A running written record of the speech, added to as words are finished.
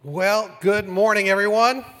Well, good morning,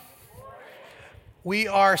 everyone. We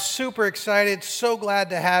are super excited, so glad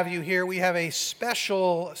to have you here. We have a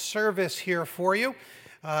special service here for you.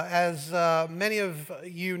 As many of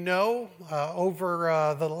you know,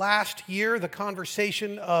 over the last year, the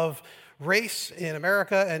conversation of race in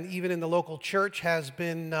America and even in the local church has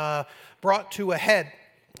been brought to a head.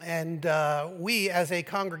 And we, as a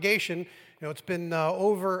congregation, it's been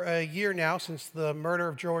over a year now since the murder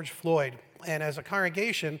of George Floyd. And as a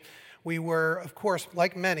congregation, we were, of course,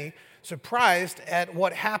 like many, surprised at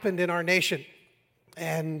what happened in our nation.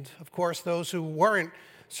 And, of course, those who weren't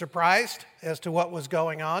surprised as to what was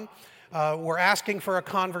going on were asking for a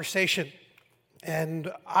conversation.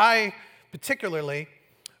 And I particularly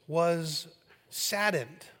was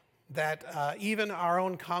saddened that even our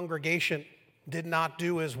own congregation did not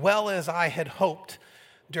do as well as I had hoped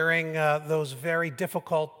during those very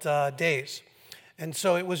difficult days. And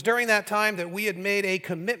so it was during that time that we had made a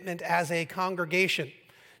commitment as a congregation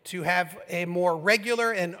to have a more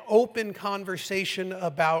regular and open conversation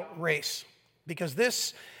about race. Because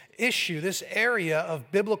this issue, this area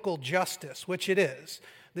of biblical justice, which it is,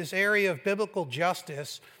 this area of biblical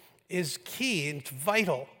justice is key and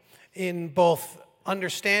vital in both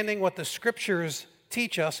understanding what the scriptures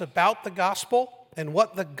teach us about the gospel and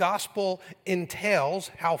what the gospel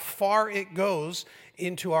entails, how far it goes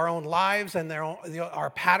into our own lives and our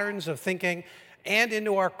patterns of thinking and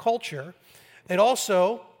into our culture. It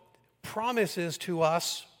also promises to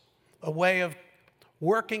us a way of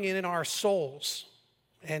working in our souls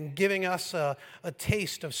and giving us a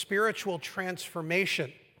taste of spiritual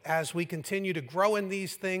transformation as we continue to grow in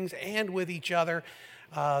these things and with each other,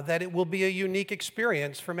 that it will be a unique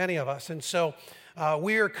experience for many of us. And so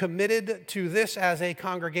we are committed to this as a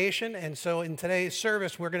congregation, and so in today's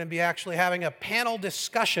service, we're going to be actually having a panel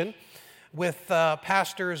discussion with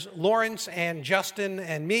Pastors Lawrence and Justin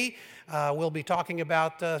and me. We'll be talking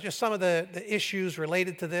about just some of the issues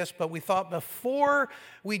related to this, but we thought before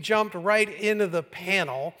we jumped right into the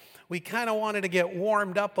panel, we kind of wanted to get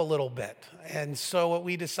warmed up a little bit. And so what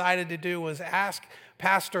we decided to do was ask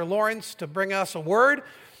Pastor Lawrence to bring us a word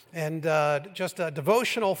and just a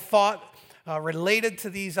devotional thought related to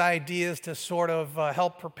these ideas to sort of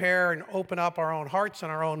help prepare and open up our own hearts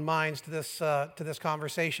and our own minds to this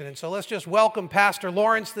conversation. And so let's just welcome Pastor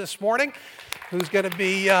Lawrence this morning, who's going to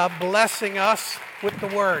be blessing us with the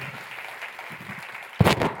word.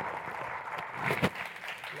 Love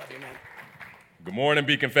you, man. Good morning,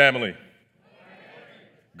 Beacon family.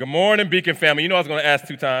 Good morning, Beacon family. You know I was going to ask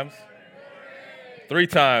 2 times. 3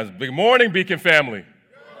 times. Good morning, Beacon family.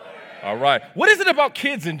 All right. What is it about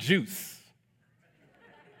kids and juice?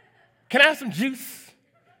 Can I have some juice?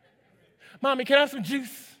 Mommy, can I have some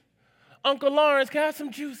juice? Uncle Lawrence, can I have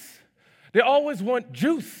some juice? They always want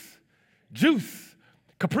juice. Juice.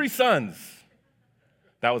 Capri Suns.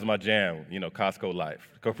 That was my jam, Costco life.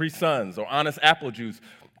 Capri Suns or Honest Apple Juice.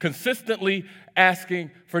 Consistently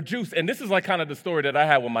asking for juice. And this is like kind of the story that I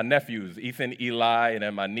had with my nephews, Ethan, Eli, and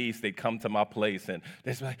then my niece. They'd come to my place and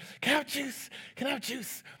they'd be like, can I have juice? Can I have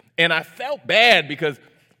juice? And I felt bad because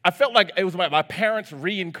I felt like it was my parents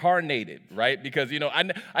reincarnated, right? Because,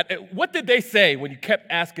 what did they say when you kept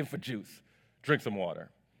asking for juice? Drink some water.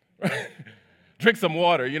 Drink some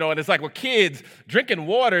water, and it's like with kids, drinking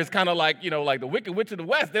water is kind of like, like the Wicked Witch of the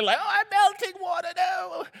West. They're like, oh, I'm melting water.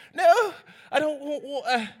 No, I don't want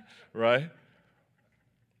water, right?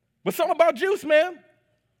 But something about juice, man.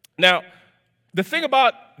 Now, the thing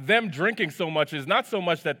about them drinking so much is not so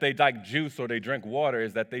much that they like juice or they drink water,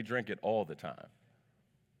 is that they drink it all the time.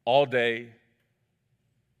 All day,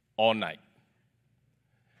 all night.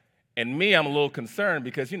 And me, I'm a little concerned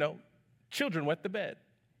because, children wet the bed.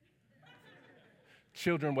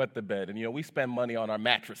 Children wet the bed. And, we spend money on our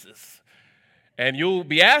mattresses. And you'll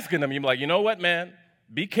be asking them, you'll be like, you know what, man?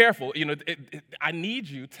 Be careful. I need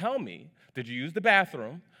you, tell me, did you use the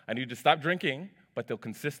bathroom? I need you to stop drinking, but they'll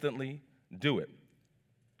consistently do it.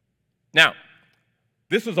 Now,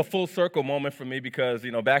 this was a full circle moment for me because,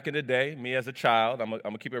 back in the day, me as a child, I'm going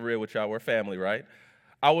to keep it real with y'all, we're family, right?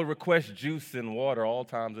 I would request juice and water all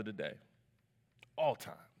times of the day. All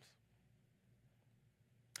times.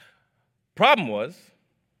 Problem was,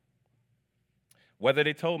 whether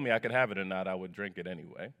they told me I could have it or not, I would drink it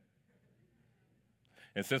anyway.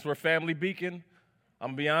 And since we're family Beacon, I'm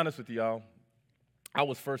going to be honest with y'all, I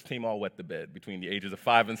was first team all wet the bed between the ages of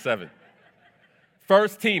 5 and 7.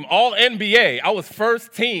 First team, all NBA. I was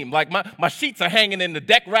first team. Like my sheets are hanging in the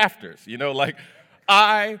deck rafters,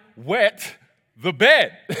 I wet the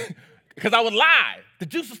bed because I would lie. The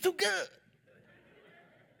juice was too good.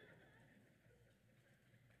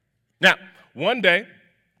 Now, one day,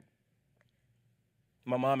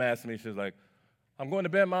 My mom asked me, she was like, I'm going to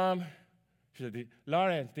bed, Mom. She said,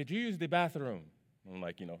 Lawrence, did you use the bathroom? I'm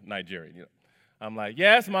like, Nigerian, I'm like,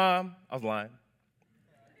 yes, Mom. I was lying.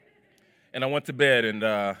 And I went to bed, and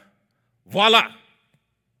voila,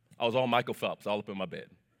 I was all Michael Phelps, all up in my bed.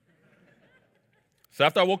 So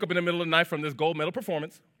after I woke up in the middle of the night from this gold medal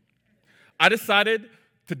performance, I decided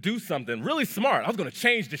to do something really smart. I was going to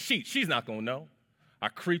change the sheet. She's not going to know. I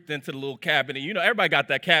creeped into the little cabinet. Everybody got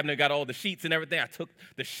that cabinet, got all the sheets and everything. I took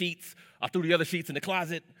the sheets. I threw the other sheets in the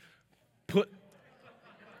closet. So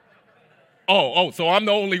I'm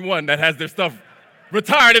the only one that has their stuff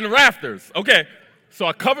retired in the rafters. Okay. So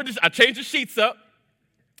I changed the sheets up.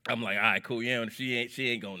 I'm like, all right, cool, she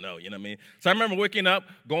ain't gonna know, you know what I mean? So I remember waking up,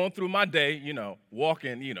 going through my day,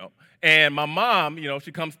 walking, and my mom,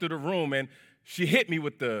 she comes through the room and she hit me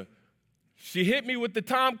with the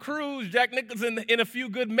Tom Cruise, Jack Nicholson in A Few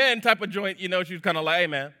Good Men type of joint, she was kind of like, hey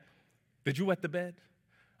man, did you wet the bed?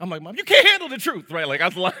 I'm like, Mom, you can't handle the truth, right? Like I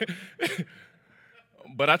was lying.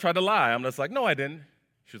 But I tried to lie. I'm just like, no, I didn't.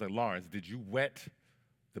 She was like, Lawrence, did you wet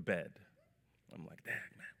the bed? I'm like, dang,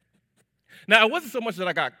 man. Now, it wasn't so much that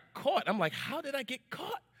I got caught. I'm like, how did I get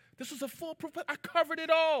caught? This was a foolproof, I covered it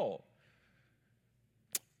all.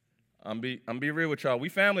 I'm be real with y'all. We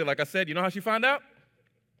family, like I said, you know how she found out?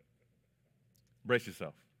 Brace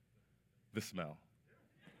yourself. The smell.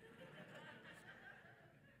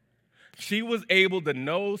 She was able to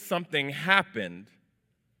know something happened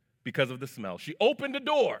because of the smell. She opened the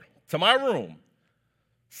door to my room,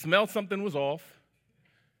 smelled something was off,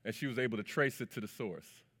 and she was able to trace it to the source.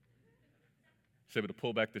 She was able to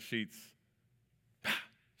pull back the sheets,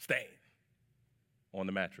 stain on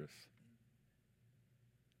the mattress.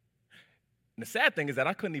 And the sad thing is that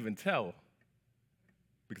I couldn't even tell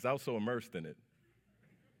because I was so immersed in it.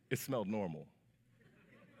 It smelled normal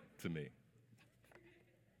to me.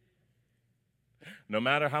 No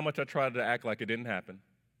matter how much I tried to act like it didn't happen,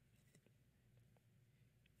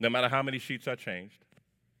 no matter how many sheets I changed,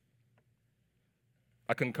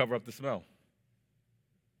 I couldn't cover up the smell.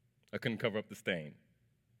 I couldn't cover up the stain.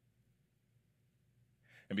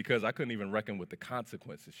 And because I couldn't even reckon with the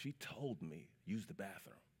consequences, she told me, use the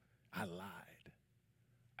bathroom. I lied.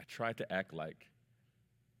 I tried to act like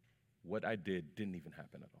what I did didn't even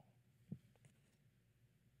happen at all.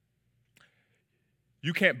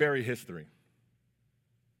 You can't bury history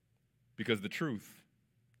because the truth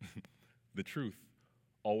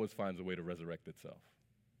always finds a way to resurrect itself.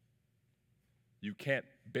 You can't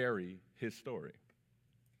bury his story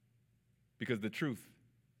because the truth,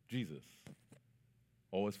 Jesus,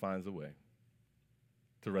 always finds a way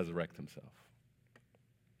to resurrect himself.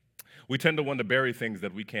 We tend to want to bury things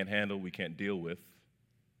that we can't handle, we can't deal with,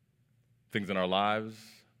 things in our lives,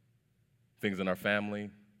 things in our family,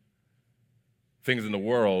 things in the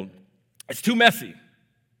world. It's too messy.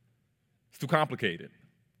 It's too complicated,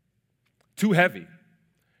 too heavy.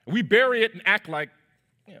 We bury it and act like,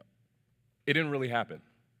 it didn't really happen.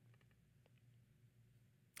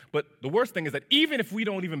 But the worst thing is that even if we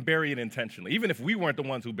don't even bury it intentionally, even if we weren't the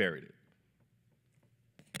ones who buried it,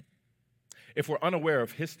 if we're unaware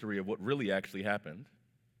of history of what really actually happened,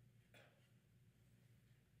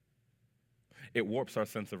 it warps our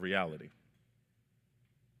sense of reality.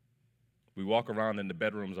 We walk around in the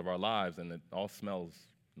bedrooms of our lives and it all smells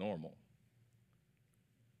normal.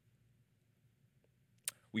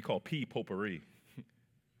 We call pee potpourri.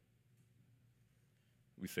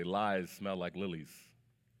 We say lies smell like lilies.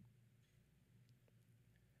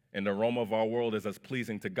 And the aroma of our world is as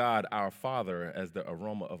pleasing to God, our Father, as the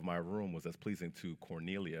aroma of my room was as pleasing to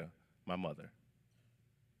Cornelia, my mother.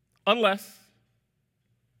 Unless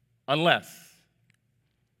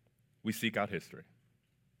we seek out history.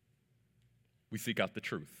 We seek out the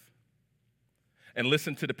truth. And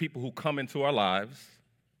listen to the people who come into our lives,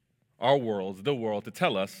 our worlds, the world, to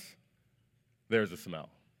tell us there's a smell.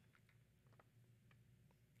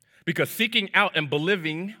 Because seeking out and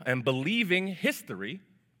believing history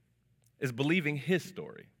is believing his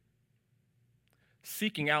story.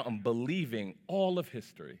 Seeking out and believing all of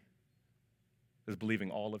history is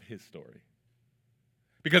believing all of his story.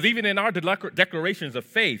 Because even in our declarations of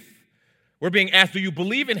faith, we're being asked, do you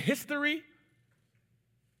believe in history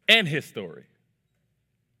and his story?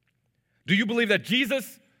 Do you believe that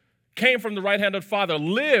Jesus came from the right hand of the Father,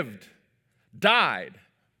 lived, died,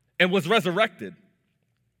 and was resurrected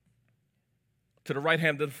to the right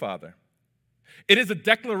hand of the Father? It is a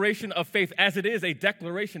declaration of faith, as it is a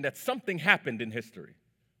declaration that something happened in history.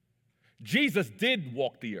 Jesus did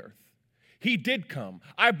walk the earth. He did come.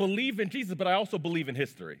 I believe in Jesus, but I also believe in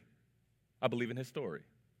history. I believe in his story.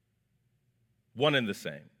 One and the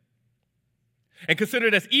same. And consider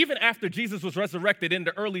this, even after Jesus was resurrected in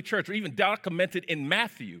the early church, or even documented in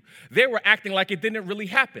Matthew, they were acting like it didn't really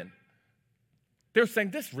happen. They were saying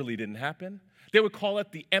this really didn't happen. They would call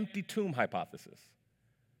it the empty tomb hypothesis.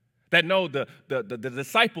 That no, the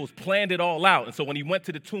disciples planned it all out. And so when he went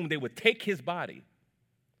to the tomb, they would take his body,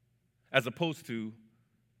 as opposed to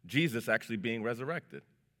Jesus actually being resurrected.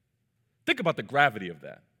 Think about the gravity of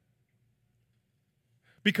that.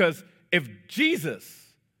 Because if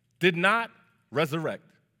Jesus did not resurrect,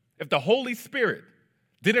 if the Holy Spirit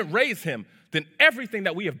didn't raise him, then everything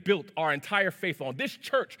that we have built our entire faith on, this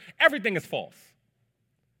church, everything is false.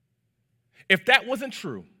 If that wasn't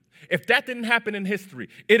true, if that didn't happen in history,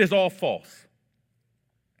 it is all false.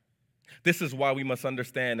 This is why we must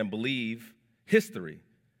understand and believe history,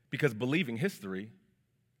 because believing history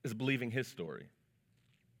is believing his story.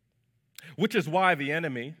 Which is why the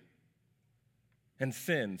enemy and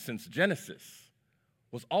sin, since Genesis,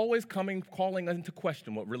 was always calling into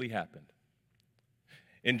question what really happened.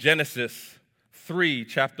 In Genesis 3,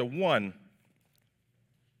 chapter 1,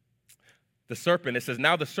 the serpent, it says,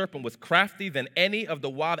 now the serpent was crafty than any of the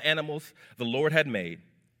wild animals the Lord had made.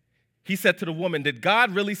 He said to the woman, did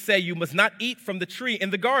God really say you must not eat from the tree in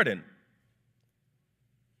the garden?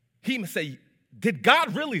 He must say, did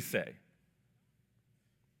God really say?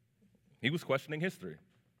 He was questioning history.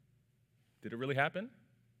 Did it really happen?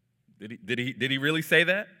 Did he really say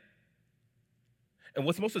that? And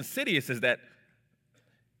what's most insidious is that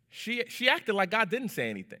she acted like God didn't say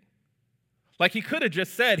anything. Like he could have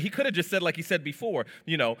just said, like he said before,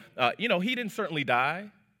 he didn't certainly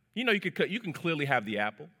die. You can clearly have the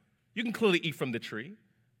apple. You can clearly eat from the tree.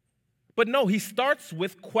 But no, he starts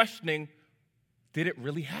with questioning, did it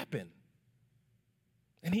really happen?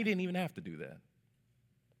 And he didn't even have to do that.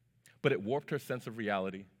 But it warped her sense of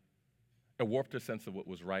reality. It warped her sense of what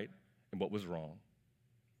was right and what was wrong.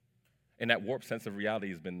 And that warped sense of reality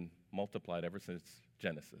has been multiplied ever since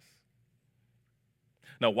Genesis.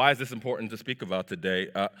 Now, why is this important to speak about today?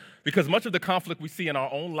 Because much of the conflict we see in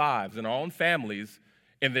our own lives, in our own families,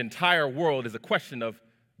 in the entire world is a question of,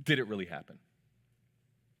 did it really happen?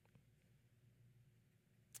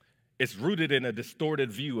 It's rooted in a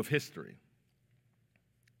distorted view of history.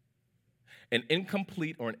 An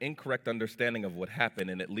incomplete or an incorrect understanding of what happened,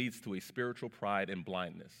 and it leads to a spiritual pride and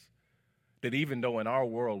blindness. That even though in our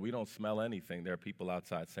world we don't smell anything, there are people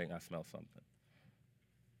outside saying, I smell something.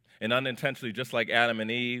 And unintentionally, just like Adam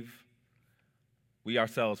and Eve, we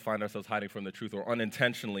ourselves find ourselves hiding from the truth or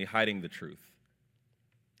unintentionally hiding the truth.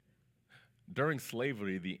 During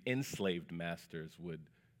slavery, the enslaved masters would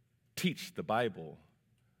teach the Bible,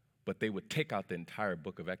 but they would take out the entire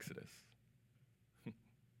book of Exodus.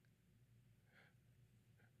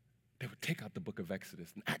 They would take out the book of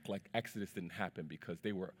Exodus and act like Exodus didn't happen because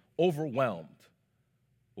they were overwhelmed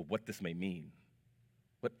with what this may mean,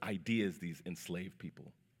 what ideas these enslaved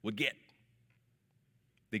people would get.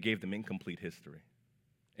 They gave them incomplete history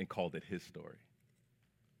and called it his story.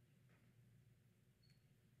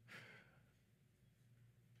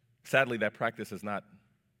 Sadly, that practice has not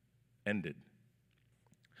ended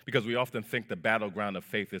because we often think the battleground of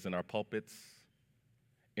faith is in our pulpits,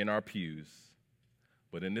 in our pews,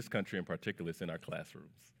 but in this country in particular, it's in our classrooms.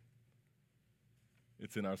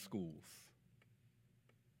 It's in our schools.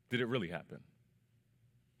 Did it really happen?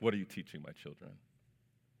 What are you teaching my children?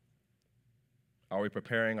 Are we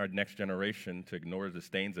preparing our next generation to ignore the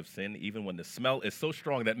stains of sin even when the smell is so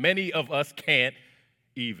strong that many of us can't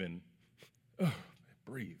even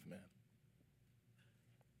breathe, man?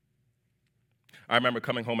 I remember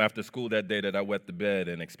coming home after school that day that I wet the bed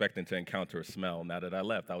and expecting to encounter a smell. Now that I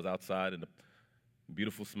left, I was outside in the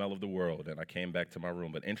beautiful smell of the world, and I came back to my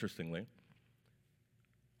room. But interestingly,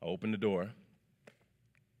 I opened the door.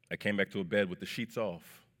 I came back to a bed with the sheets off.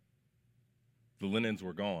 The linens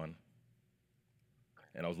were gone.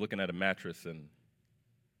 And I was looking at a mattress, and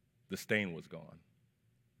the stain was gone.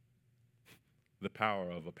 The power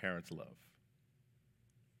of a parent's love.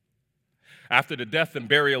 After the death and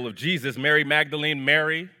burial of Jesus, Mary Magdalene,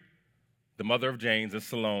 Mary, the mother of James, and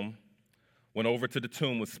Salome, went over to the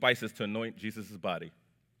tomb with spices to anoint Jesus' body.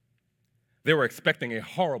 They were expecting a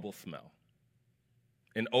horrible smell,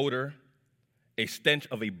 an odor, a stench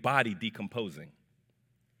of a body decomposing.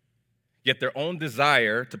 Yet their own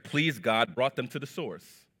desire to please God brought them to the source.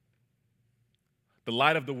 The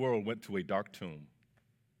light of the world went to a dark tomb.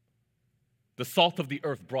 The salt of the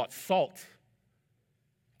earth brought salt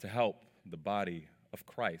to help the body of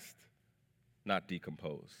Christ not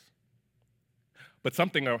decompose. But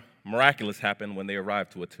something miraculous happened when they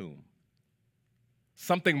arrived to a tomb.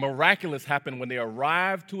 Something miraculous happened when they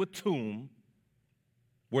arrived to a tomb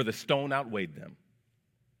where the stone outweighed them.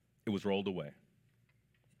 It was rolled away.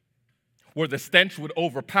 where the stench would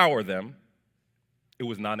overpower them, it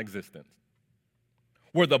was non-existent.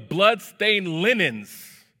 Where the blood-stained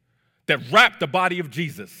linens that wrapped the body of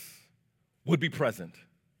Jesus would be present,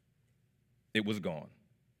 it was gone.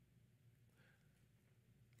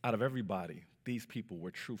 Out of everybody, these people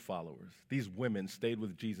were true followers. These women stayed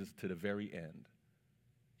with Jesus to the very end.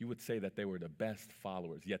 You would say that they were the best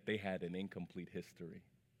followers, yet they had an incomplete history.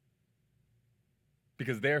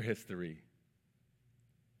 Because their history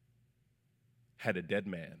had a dead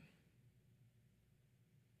man.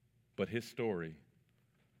 But his story,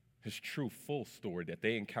 his true full story that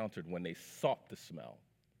they encountered when they sought the smell,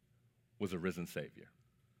 was a risen Savior.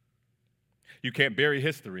 You can't bury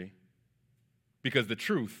history because the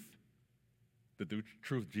truth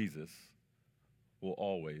Jesus, will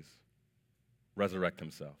always resurrect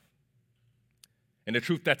himself. And the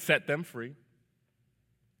truth that set them free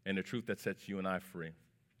and the truth that sets you and I free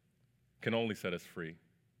can only set us free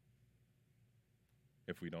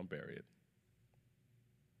if we don't bury it.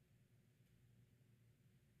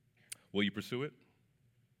 Will you pursue it?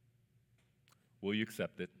 Will you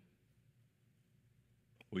accept it?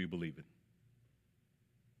 Will you believe it?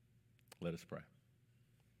 Let us pray.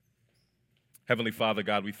 Heavenly Father,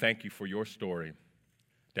 God, we thank you for your story,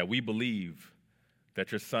 that we believe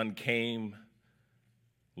that your Son came,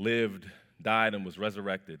 lived, died, and was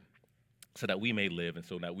resurrected so that we may live and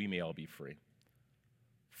so that we may all be free.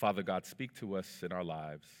 Father God, speak to us in our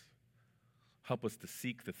lives. Help us to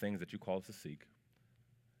seek the things that you call us to seek,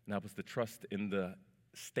 and help us to trust in the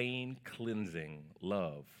stain-cleansing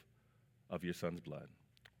love of your Son's blood.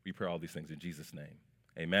 We pray all these things in Jesus' name.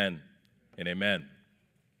 Amen and amen.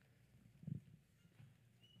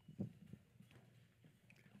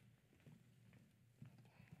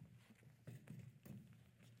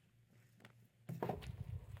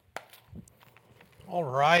 All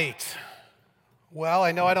right. Well,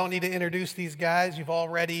 I know I don't need to introduce these guys. You've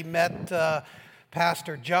already met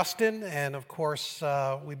Pastor Justin, and of course,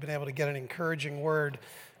 we've been able to get an encouraging word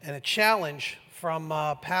and a challenge from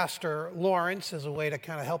Pastor Lawrence as a way to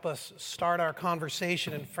kind of help us start our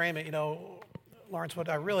conversation and frame it. You know, Lawrence, what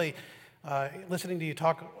I really, listening to you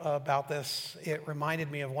talk about this, it reminded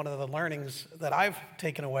me of one of the learnings that I've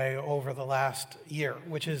taken away over the last year,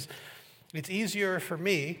 which is it's easier for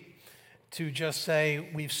me to just say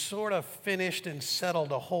we've sort of finished and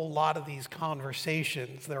settled a whole lot of these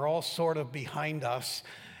conversations. They're all sort of behind us,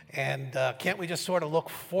 and can't we just sort of look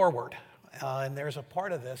forward? And there's a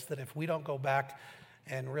part of this that if we don't go back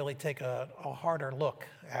and really take a harder look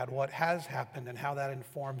at what has happened and how that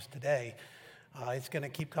informs today, it's going to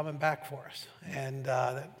keep coming back for us.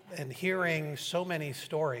 And hearing so many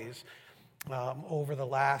stories over the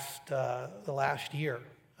last year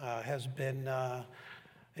has been.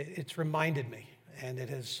 It's reminded me, and it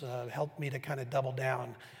has helped me to kind of double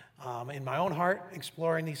down in my own heart,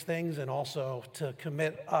 exploring these things, and also to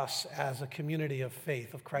commit us as a community of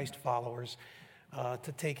faith, of Christ followers,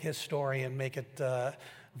 to take his story and make it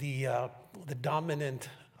the dominant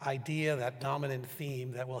idea, that dominant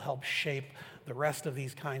theme that will help shape the rest of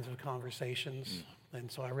these kinds of conversations. And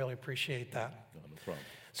so I really appreciate that. No problem.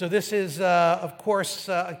 So this is, of course,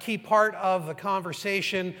 a key part of the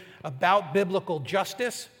conversation about biblical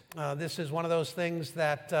justice. This is one of those things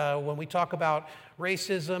that when we talk about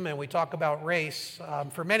racism and we talk about race,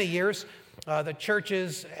 for many years, the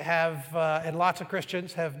churches have, and lots of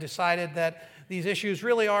Christians have decided that these issues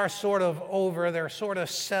really are sort of over. They're sort of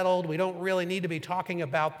settled. We don't really need to be talking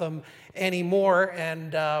about them anymore.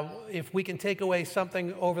 And if we can take away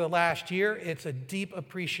something over the last year, it's a deep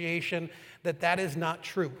appreciation that that is not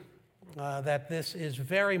true, that this is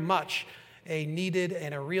very much a needed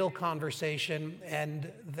and a real conversation,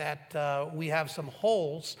 and that we have some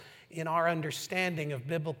holes in our understanding of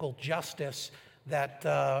biblical justice that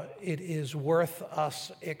it is worth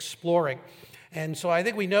us exploring. And so I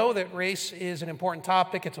think we know that race is an important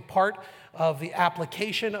topic. It's a part of the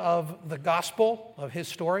application of the gospel, of his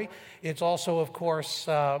story. It's also, of course,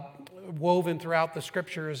 woven throughout the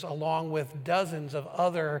scriptures along with dozens of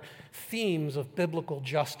other themes of biblical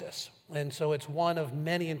justice. And so it's one of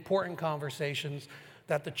many important conversations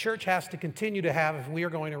that the church has to continue to have if we are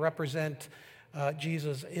going to represent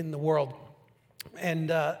Jesus in the world.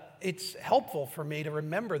 And it's helpful for me to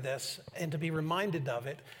remember this and to be reminded of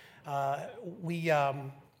it.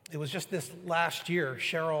 It was just this last year,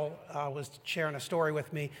 Cheryl was sharing a story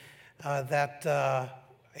with me that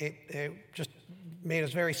it just made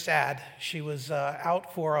us very sad. She was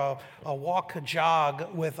out for a walk, a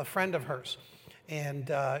jog with a friend of hers. And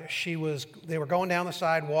they were going down the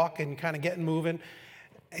sidewalk and kind of getting moving.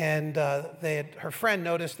 And her friend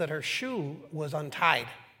noticed that her shoe was untied.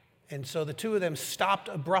 And so the two of them stopped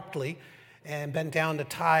abruptly and bent down to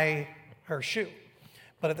tie her shoe.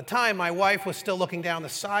 But at the time, my wife was still looking down the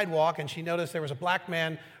sidewalk, and she noticed there was a black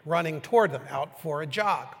man running toward them out for a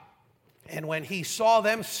jog. And when he saw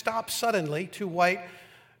them stop suddenly, two white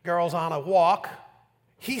girls on a walk,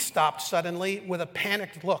 he stopped suddenly with a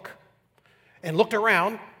panicked look and looked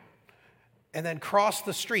around and then crossed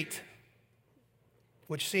the street,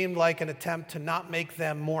 which seemed like an attempt to not make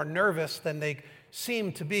them more nervous than they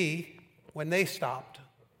seemed to be when they stopped.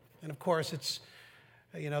 And of course, it's,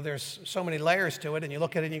 there's so many layers to it, and you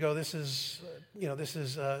look at it and you go, this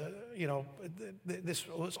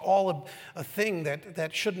was all a thing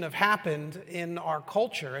that shouldn't have happened in our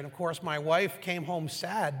culture. And of course, my wife came home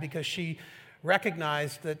sad because she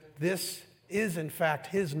recognized that this is, in fact,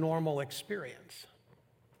 his normal experience.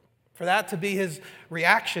 For that to be his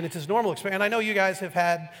reaction, it's his normal experience. And I know you guys have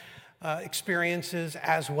had experiences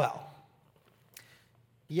as well.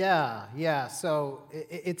 Yeah. So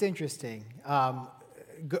it's interesting.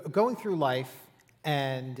 Going through life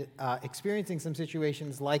and experiencing some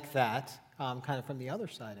situations like that, kind of from the other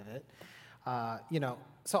side of it,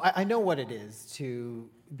 so I know what it is to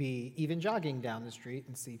be even jogging down the street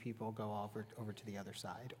and see people go over to the other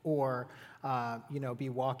side, or be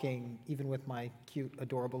walking even with my cute,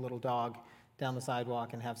 adorable little dog down the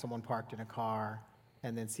sidewalk and have someone parked in a car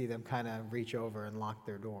and then see them kind of reach over and lock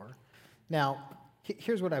their door. Now,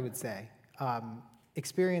 here's what I would say.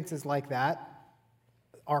 Experiences like that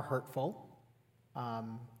are hurtful.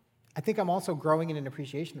 I think I'm also growing in an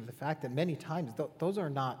appreciation of the fact that many times those are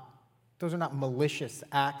not malicious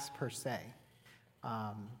acts per se.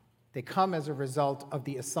 They come as a result of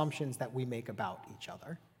the assumptions that we make about each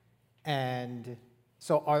other. And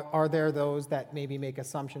so are there those that maybe make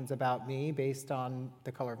assumptions about me based on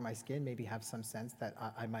the color of my skin, maybe have some sense that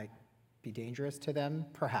I might be dangerous to them?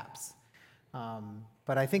 Perhaps.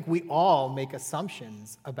 But I think we all make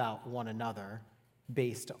assumptions about one another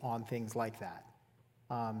based on things like that.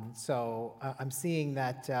 So I'm seeing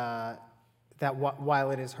that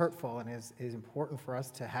while it is hurtful and is important for us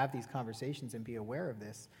to have these conversations and be aware of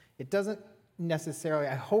this, it doesn't necessarily,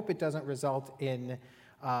 I hope it doesn't result in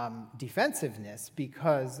defensiveness,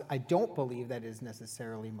 because I don't believe that is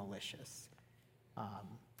necessarily malicious.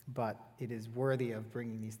 But it is worthy of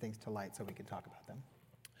bringing these things to light so we can talk about them.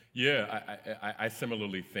 Yeah, I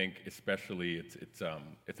similarly think, especially it's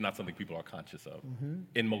not something people are conscious of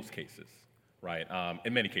in most cases, right?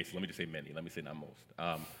 In many cases, let me just say many. Let me say not most.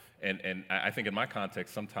 And I think in my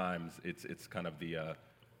context, sometimes it's kind of the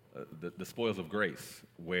spoils of grace,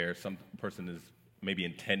 where some person is maybe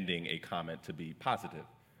intending a comment to be positive,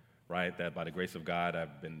 right? That by the grace of God,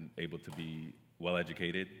 I've been able to be well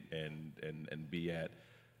educated and be at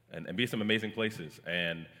some amazing places,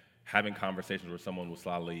 and having conversations where someone will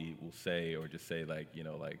say or just say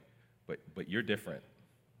but you're different,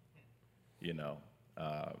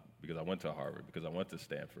 because I went to Harvard, because I went to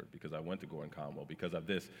Stanford, because I went to Gordon Conwell, because of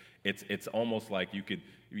this. It's almost like you could,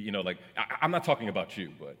 I'm not talking about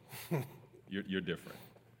you, but you're different.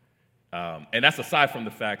 And that's aside from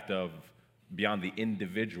the fact of beyond the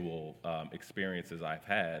individual experiences I've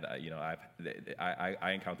had.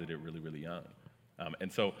 I encountered it really, really young.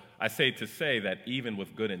 And so I say to say that even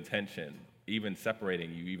with good intention, even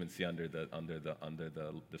separating, you even see under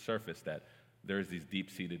the surface that there's these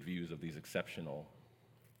deep-seated views of these exceptional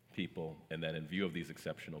people, and then in view of these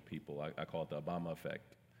exceptional people, I call it the Obama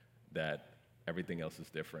effect, that everything else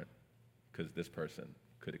is different because this person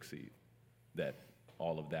could exceed, that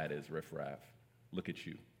all of that is riffraff. Look at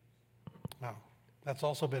you. Wow. That's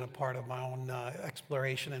also been a part of my own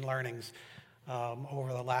exploration and learnings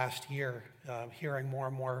over the last year, hearing more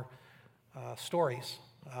and more stories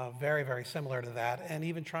very, very similar to that, and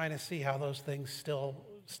even trying to see how those things still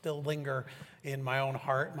linger in my own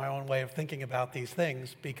heart, my own way of thinking about these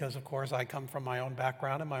things, because of course I come from my own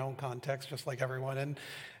background and my own context, just like everyone,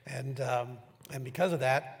 and because of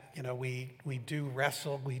that, we do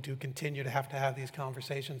wrestle, we do continue to have these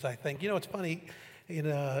conversations. I think, it's funny, in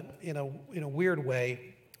a weird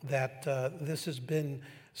way, that this has been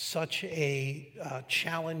such a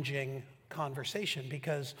challenging conversation,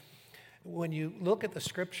 because when you look at the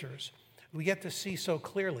scriptures, we get to see so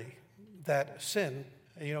clearly that sin,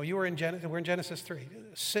 we're in Genesis 3,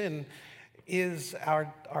 sin is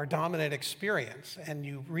our dominant experience, and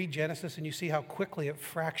you read Genesis and you see how quickly it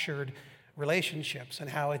fractured relationships and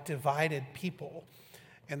how it divided people.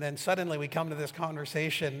 And then suddenly we come to this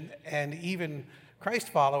conversation, and even Christ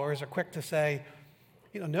followers are quick to say,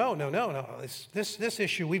 no. This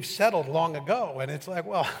issue we've settled long ago. And it's like,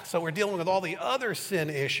 well, so we're dealing with all the other sin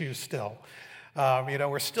issues still.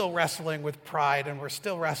 We're still wrestling with pride and we're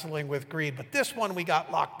still wrestling with greed, but this one we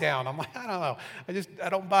got locked down. I'm like, I don't know. I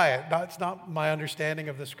don't buy it. No, it's not my understanding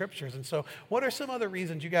of the scriptures. And so, what are some other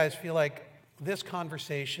reasons you guys feel like this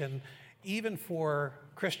conversation, even for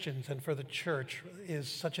Christians and for the church, is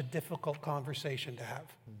such a difficult conversation to have?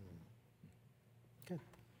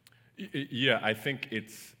 Yeah, I think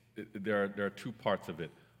there are two parts of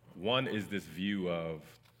it. One is this view of,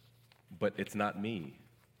 but it's not me.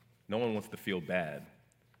 No one wants to feel bad.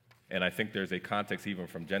 And I think there's a context even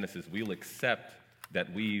from Genesis. We'll accept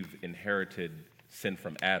that we've inherited sin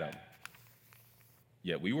from Adam.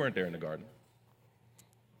 Yet we weren't there in the garden.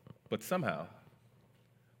 But somehow,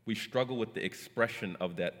 we struggle with the expression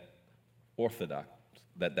of that orthodox,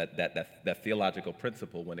 that theological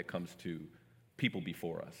principle when it comes to people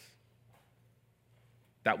before us.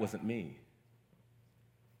 That wasn't me.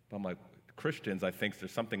 But I'm like, Christians, I think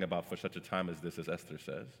there's something about for such a time as this, as Esther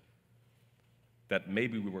says, that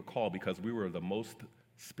maybe we were called because we were the most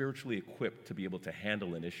spiritually equipped to be able to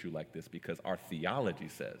handle an issue like this because our theology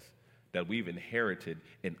says that we've inherited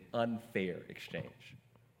an unfair exchange,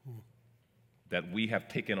 that we have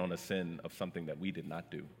taken on a sin of something that we did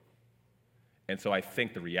not do. And so I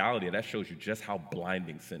think the reality of that shows you just how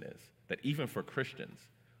blinding sin is, that even for Christians,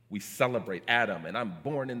 we celebrate Adam, and I'm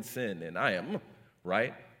born in sin, and I am,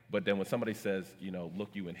 right? But then when somebody says, look,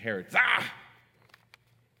 you inherit,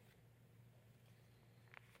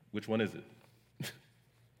 which one is it?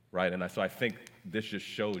 Right? And so I think this just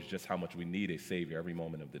shows just how much we need a Savior every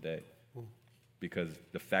moment of the day. Because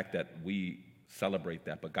the fact that we celebrate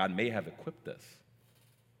that, but God may have equipped us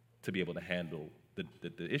to be able to handle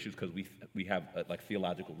the issues because we have like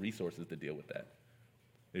theological resources to deal with that.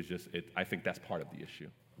 It's just, I think that's part of the issue.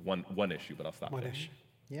 One issue, but I'll stop there. Issue.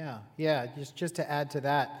 Yeah. Just to add to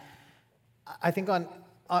that, I think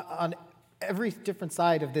on every different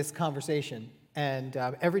side of this conversation, and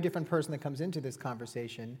every different person that comes into this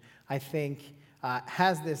conversation, I think,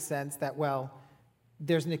 has this sense that, well,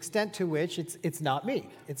 there's an extent to which it's not me,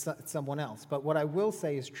 it's someone else. But what I will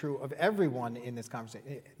say is true of everyone in this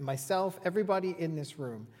conversation, myself, everybody in this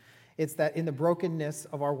room. It's that in the brokenness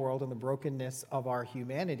of our world and the brokenness of our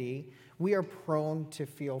humanity, we are prone to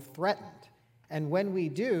feel threatened. And when we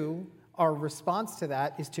do, our response to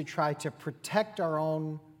that is to try to protect our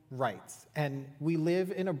own rights. And we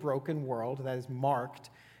live in a broken world that is marked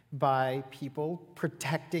by people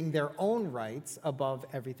protecting their own rights above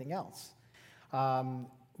everything else.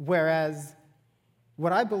 Whereas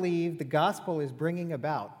what I believe the gospel is bringing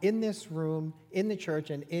about in this room, in the church,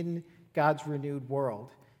 and in God's renewed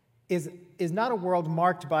world is not a world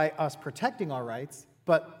marked by us protecting our rights,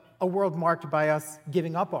 but a world marked by us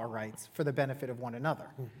giving up our rights for the benefit of one another.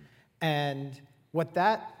 Mm-hmm. And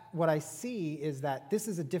what I see is that this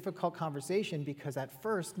is a difficult conversation because at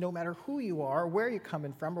first, no matter who you are, where you're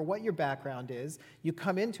coming from, or what your background is, we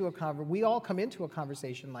all come into a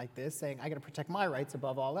conversation like this saying, I got to protect my rights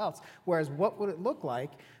above all else. Whereas what would it look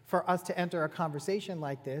like for us to enter a conversation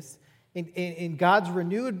like this in God's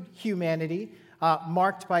renewed humanity,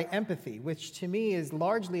 marked by empathy, which to me is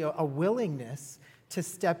largely a willingness to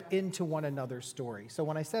step into one another's story. So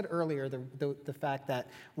when I said earlier the fact that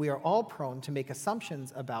we are all prone to make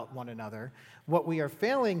assumptions about one another, what we are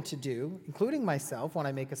failing to do, including myself when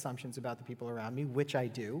I make assumptions about the people around me, which I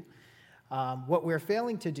do, what we're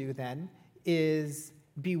failing to do then is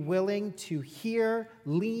be willing to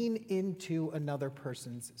lean into another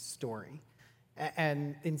person's story.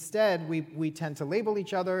 And instead, we tend to label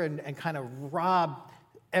each other and kind of rob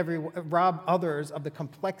others of the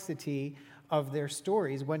complexity of their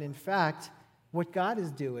stories, when in fact, what God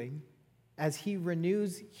is doing as he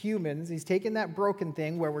renews humans, he's taken that broken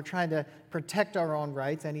thing where we're trying to protect our own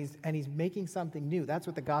rights, and he's making something new. That's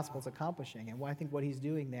what the gospel's accomplishing. And I think what he's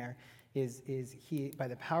doing there is he, by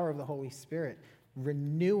the power of the Holy Spirit,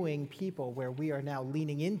 renewing people where we are now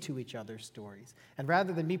leaning into each other's stories. And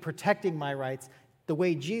rather than me protecting my rights, the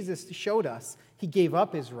way Jesus showed us, he gave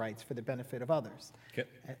up his rights for the benefit of others.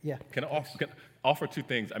 Can I offer two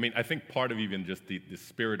things? I mean, I think part of even just the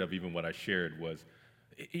spirit of even what I shared was,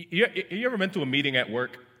 you ever been to a meeting at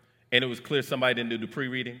work and it was clear somebody didn't do the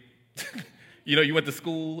pre-reading? You went to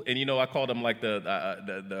school and, I called them like the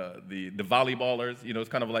volleyballers. It's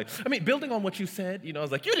kind of like, building on what you said, I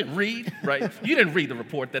was like, you didn't read, right? You didn't read the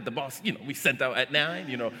report that the boss, we sent out at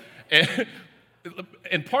 9,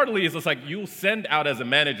 And partly it's just like you'll send out as a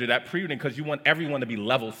manager that pre-reading because you want everyone to be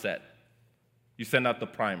level set. You send out the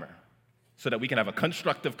primer so that we can have a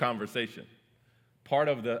constructive conversation. Part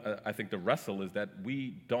of I think the wrestle is that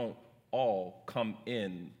we don't all come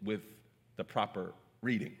in with the proper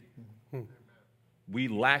reading. Mm-hmm. We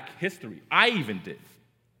lack history. I even did.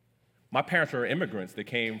 My parents were immigrants that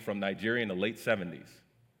came from Nigeria in the late 70s.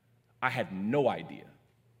 I had no idea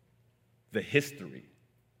the history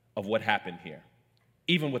of what happened here,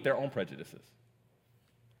 even with their own prejudices,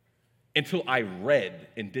 until I read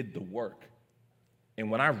and did the work. And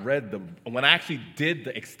when I actually did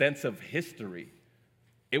the extensive history,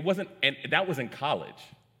 and that was in college.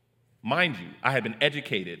 Mind you, I had been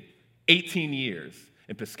educated 18 years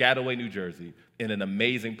in Piscataway, New Jersey, in an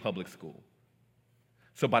amazing public school.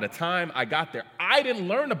 So by the time I got there, I didn't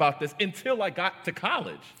learn about this until I got to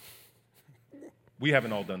college. We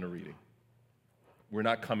haven't all done the reading. We're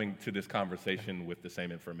not coming to this conversation with the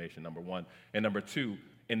same information, number one. And number two,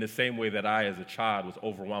 in the same way that I, as a child, was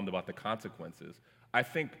overwhelmed about the consequences, I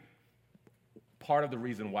think part of the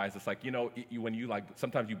reason why is it's like, when you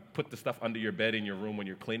sometimes you put the stuff under your bed in your room when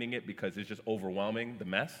you're cleaning it because it's just overwhelming, the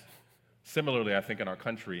mess. Similarly, I think in our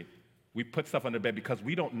country, we put stuff under bed because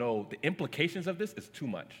we don't know the implications of this is too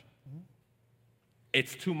much.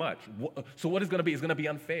 It's too much. So what is going to be? It's going to be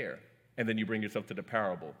unfair. And then you bring yourself to the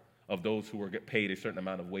parable of those who were get paid a certain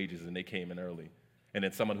amount of wages and they came in early. And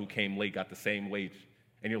then someone who came late got the same wage.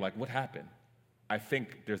 And you're like, what happened? I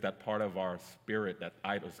think there's that part of our spirit that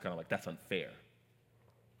is kind of like, that's unfair.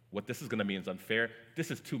 What this is going to mean is unfair.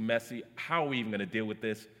 This is too messy. How are we even going to deal with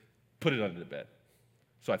this? Put it under the bed.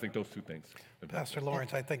 So I think those two things. Pastor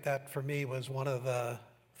Lawrence, I think that for me was one of the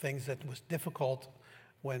things that was difficult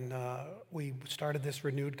when we started this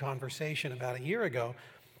renewed conversation about a year ago.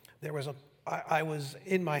 I was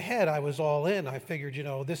in my head, I was all in. I figured,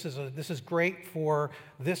 this is great for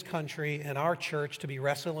this country and our church to be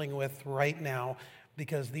wrestling with right now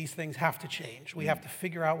because these things have to change. We have to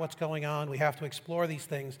figure out what's going on. We have to explore these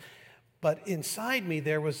things. But inside me,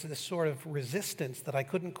 there was this sort of resistance that I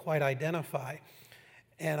couldn't quite identify.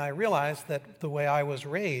 And I realized that the way I was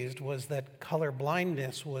raised was that color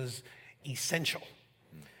blindness was essential.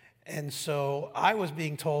 And so I was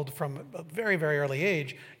being told from a very, very early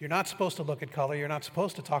age, you're not supposed to look at color, you're not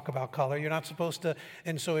supposed to talk about color, you're not supposed to,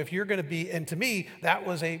 and so if you're going to be, and to me, that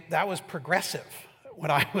was progressive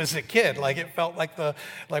when I was a kid. Like it felt like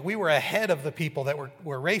we were ahead of the people that were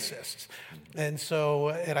racists. And so,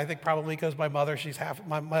 and I think probably because my mother,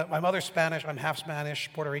 my mother's Spanish, I'm half Spanish,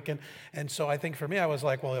 Puerto Rican, and so I think for me, I was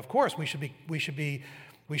like, well, of course we should be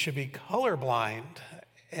colorblind.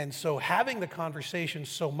 And so having the conversation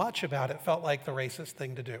so much about it felt like the racist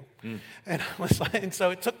thing to do. And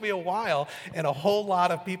so it took me a while and a whole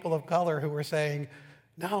lot of people of color who were saying,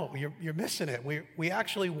 no, you're missing it. We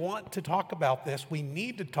actually want to talk about this. We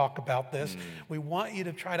need to talk about this. We want you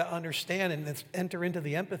to try to understand and enter into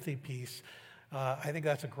the empathy piece. I think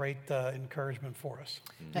that's a great encouragement for us.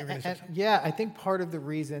 Yeah, I think part of the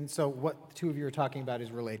reason, so what the two of you are talking about is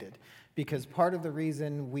related, because part of the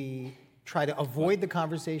reason we try to avoid the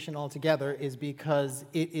conversation altogether is because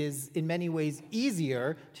it is in many ways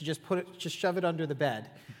easier to just shove it under the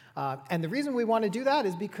bed. And the reason we want to do that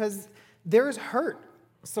is because there is hurt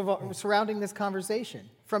surrounding this conversation.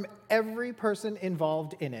 From every person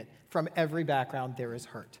involved in it, from every background, there is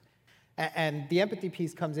hurt. And the empathy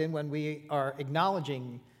piece comes in when we are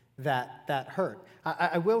acknowledging that hurt.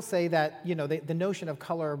 I will say that, the notion of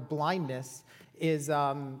color blindness is,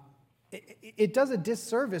 it does a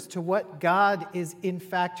disservice to what God is in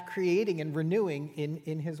fact creating and renewing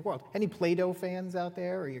in his world. Any Play-Doh fans out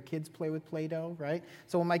there, or your kids play with Play-Doh, right?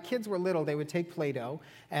 So when my kids were little, they would take Play-Doh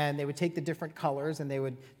and they would take the different colors and they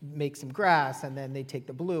would make some grass, and then they'd take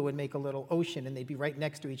the blue and make a little ocean, and they'd be right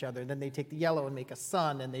next to each other. And then they'd take the yellow and make a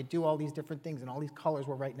sun, and they'd do all these different things, and all these colors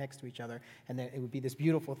were right next to each other. And then it would be this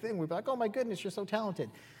beautiful thing. We'd be like, oh my goodness, you're so talented.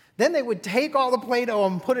 Then they would take all the Play-Doh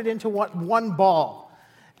and put it into one ball.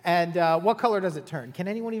 And what color does it turn? Can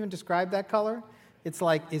anyone even describe that color? It's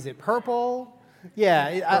like, is it purple? Yeah,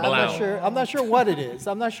 I'm not sure. I'm not sure what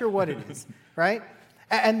it is. Right?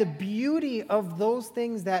 And the beauty of those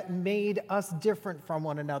things that made us different from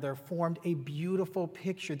one another formed a beautiful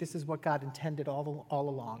picture. This is what God intended all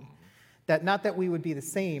along. That not that we would be the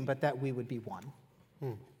same, but that we would be one.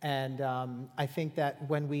 And I think that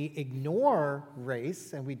when we ignore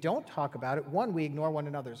race and we don't talk about it, one, we ignore one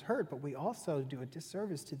another's hurt, but we also do a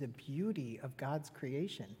disservice to the beauty of God's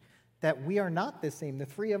creation, that we are not the same. The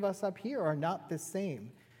three of us up here are not the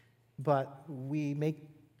same, but we make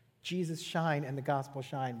Jesus shine and the gospel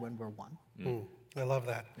shine when we're one. I love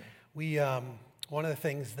that. We one of the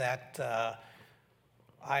things that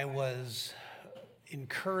I was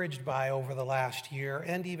encouraged by over the last year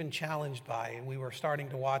and even challenged by. We were starting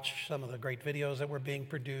to watch some of the great videos that were being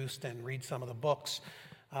produced and read some of the books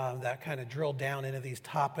that kind of drilled down into these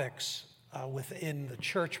topics. within the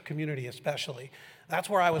church community especially. That's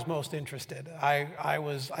where I was most interested. I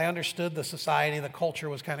understood the society, the culture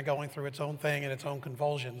was kind of going through its own thing and its own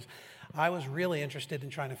convulsions. I was really interested in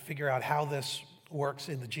trying to figure out how this works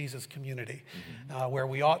in the Jesus community, where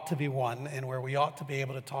we ought to be one and where we ought to be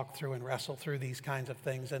able to talk through and wrestle through these kinds of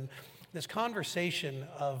things. And this conversation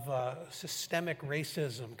of systemic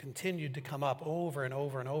racism continued to come up over and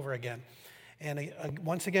over and over again. And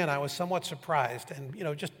once again, I was somewhat surprised. And,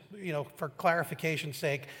 just, for clarification's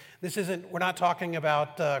sake, we're not talking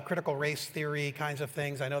about critical race theory kinds of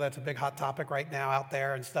things. I know that's a big hot topic right now out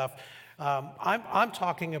there and stuff. I'm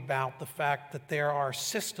talking about the fact that there are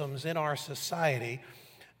systems in our society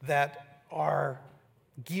that are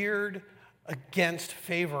geared against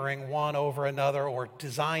favoring one over another or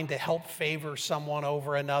designed to help favor someone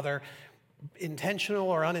over another, intentional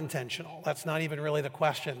or unintentional. That's not even really the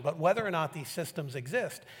question, but whether or not these systems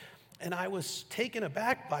exist. And I was taken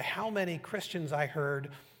aback by how many Christians I heard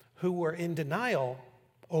who were in denial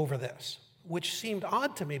over this, which seemed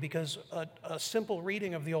odd to me because a simple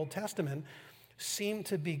reading of the Old Testament seemed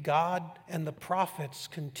to be God and the prophets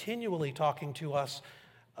continually talking to us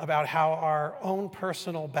about how our own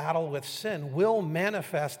personal battle with sin will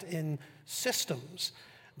manifest in systems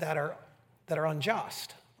that are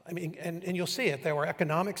unjust. I mean, and you'll see it. There were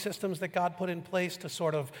economic systems that God put in place to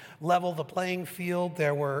sort of level the playing field.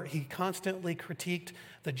 He constantly critiqued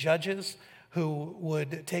the judges who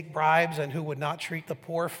would take bribes and who would not treat the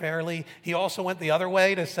poor fairly. He also went the other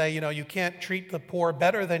way to say, you can't treat the poor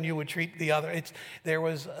better than you would treat the other. There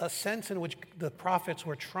was a sense in which the prophets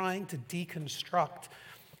were trying to deconstruct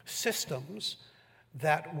systems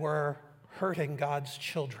that were hurting God's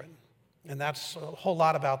children. And that's a whole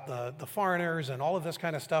lot about the foreigners and all of this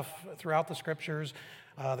kind of stuff throughout the scriptures.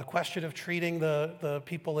 The question of treating the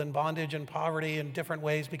people in bondage and poverty in different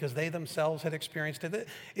ways because they themselves had experienced it.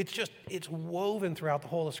 It's woven throughout the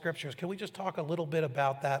whole of scriptures. Can we just talk a little bit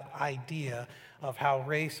about that idea of how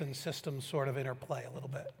race and systems sort of interplay a little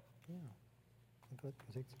bit?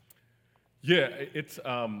 Yeah, it's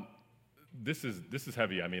this is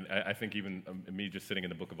heavy. I mean, I think even me just sitting in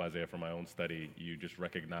the book of Isaiah for my own study, you just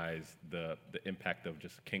recognize the impact of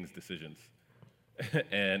just king's decisions.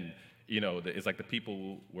 And, it's like the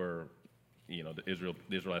people were, the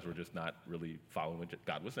Israelites were just not really following what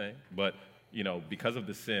God was saying. But, because of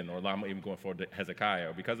the sin, or I'm even going forward to Hezekiah,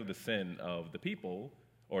 or because of the sin of the people,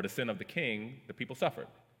 or the sin of the king, the people suffered,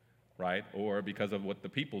 right? Or because of what the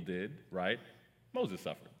people did, right? Moses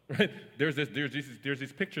suffered. Right? There's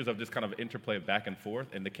these pictures of this kind of interplay of back and forth,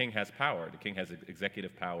 and the king has power. The king has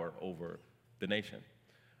executive power over the nation.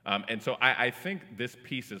 And so I think this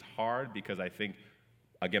piece is hard because I think,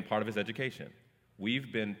 again, part of it is education.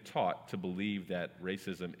 We've been taught to believe that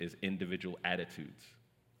racism is individual attitudes.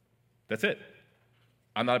 That's it.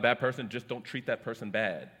 I'm not a bad person, just don't treat that person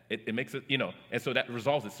bad. It makes it, and so that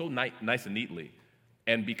resolves it so nice and neatly.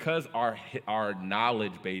 And because our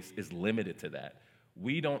knowledge base is limited to that,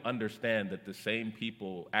 we don't understand that the same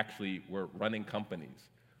people actually were running companies.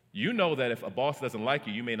 You know that if a boss doesn't like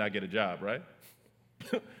you, you may not get a job, right?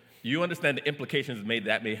 You understand the implications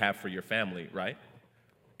that may have for your family, right?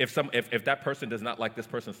 If that person does not like this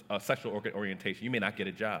person's sexual orientation, you may not get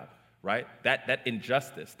a job, right? That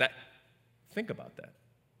injustice, think about that.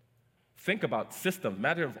 Think about systems.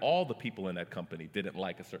 Imagine if all the people in that company didn't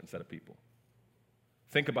like a certain set of people.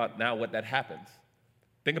 Think about now what that happens.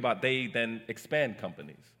 Think about they then expand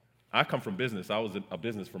companies. I come from business. I was in a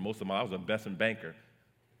business for most of I was an investment banker.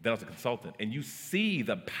 Then I was a consultant. And you see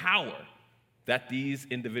the power that these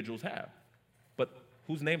individuals have. But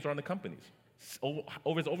whose names are on the companies?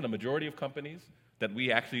 Over the majority of companies that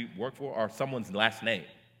we actually work for are someone's last name,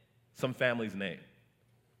 some family's name.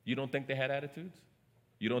 You don't think they had attitudes?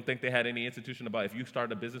 You don't think they had any institution about if you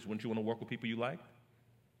started a business, wouldn't you want to work with people you like?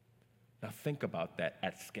 Now think about that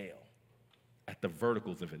at scale, at the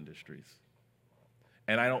verticals of industries.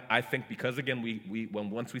 And I think because again,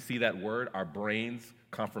 once we see that word, our brains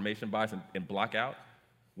confirmation bias and block out.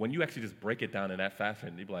 When you actually just break it down in that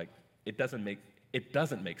fashion, you'd be like, it doesn't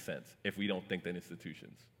make sense if we don't think that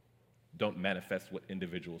institutions don't manifest what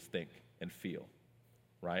individuals think and feel,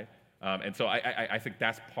 right? And so I think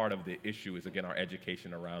that's part of the issue is, again, our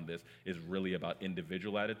education around this is really about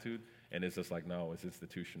individual attitude, and it's just like, no, it's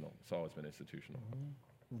institutional. It's always been institutional.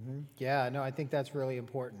 Mm-hmm. Yeah, no, I think that's really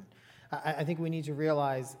important. I think we need to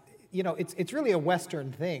realize, it's really a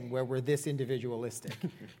Western thing where we're this individualistic,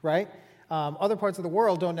 right? Other parts of the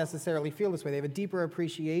world don't necessarily feel this way. They have a deeper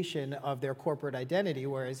appreciation of their corporate identity,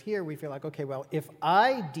 whereas here we feel like, okay, well, if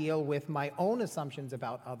I deal with my own assumptions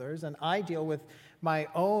about others and I deal with my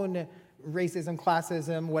own racism,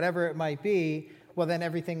 classism, whatever it might be, well, then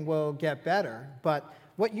everything will get better. But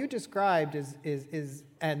what you described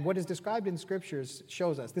and what is described in scriptures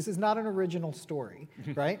shows us this is not an original story,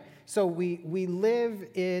 right? So we live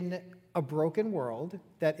in a broken world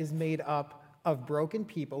that is made up of broken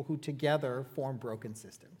people who together form broken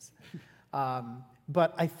systems.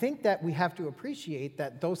 But I think that we have to appreciate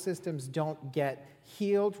that those systems don't get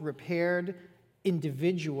healed, repaired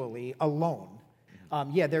individually alone.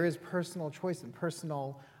 Yeah, there is personal choice and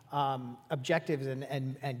personal objectives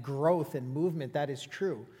and growth and movement, that is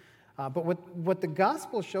true. But what the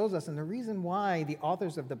gospel shows us, and the reason why the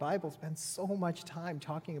authors of the Bible spend so much time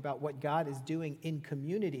talking about what God is doing in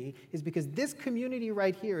community, is because this community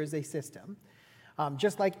right here is a system.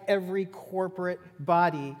 Just like every corporate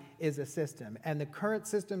body is a system. And the current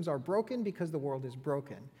systems are broken because the world is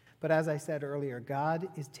broken. But as I said earlier, God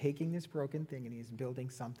is taking this broken thing and he's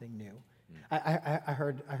building something new. I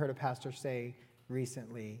heard a pastor say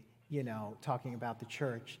recently, talking about the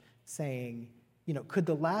church, saying, could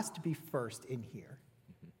the last be first in here?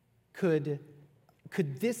 Could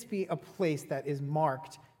this be a place that is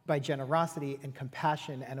marked by generosity and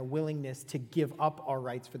compassion and a willingness to give up our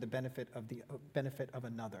rights for the benefit of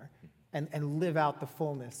another, and live out the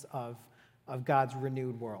fullness of God's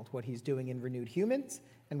renewed world, what he's doing in renewed humans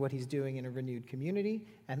and what he's doing in a renewed community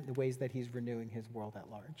and the ways that he's renewing his world at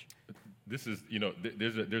large. This is,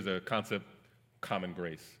 there's a concept, common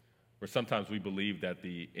grace, where sometimes we believe that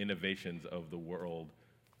the innovations of the world,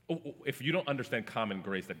 if you don't understand common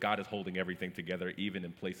grace, that God is holding everything together even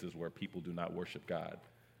in places where people do not worship God,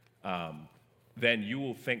 then you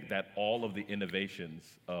will think that all of the innovations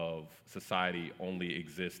of society only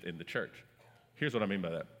exist in the church. Here's what I mean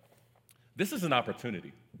by that. This is an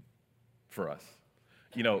opportunity for us.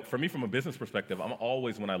 For me, from a business perspective, I'm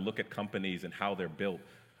always, when I look at companies and how they're built,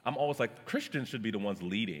 I'm always like, Christians should be the ones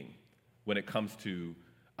leading when it comes to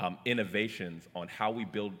innovations on how we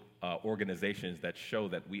build organizations that show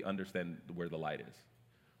that we understand where the light is.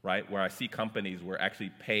 Right? Where I see companies where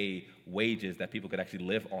actually pay wages that people could actually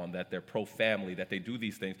live on, that they're pro-family, that they do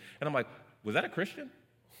these things. And I'm like, was that a Christian?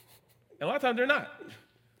 And a lot of times they're not,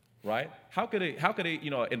 right? How could they,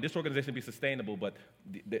 in this organization be sustainable, but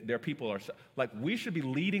their people are, like, we should be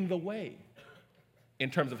leading the way in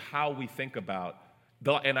terms of how we think about,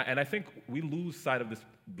 and I think we lose sight of this,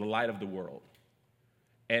 the light of the world.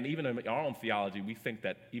 And even in our own theology, we think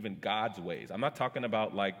that even God's ways, I'm not talking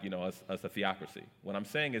about us a theocracy. What I'm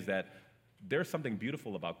saying is that there's something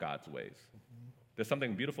beautiful about God's ways. There's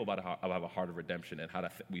something beautiful about a heart of redemption and how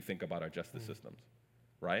we think about our justice systems,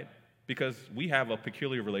 right? Because we have a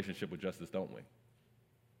peculiar relationship with justice, don't we?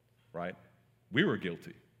 Right? We were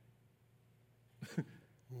guilty.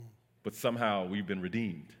 But somehow we've been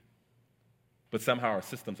redeemed. But somehow our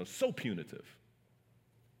systems are so punitive.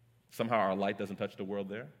 Somehow our light doesn't touch the world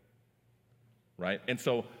there, right? And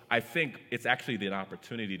so I think it's actually an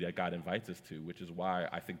opportunity that God invites us to, which is why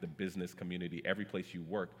I think the business community, every place you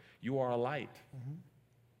work, you are a light.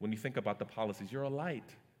 When you think about the policies, you're a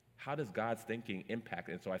light. How does God's thinking impact?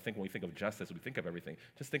 And so I think when we think of justice, we think of everything.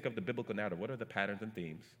 Just think of the biblical narrative. What are the patterns and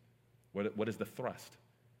themes? What is the thrust?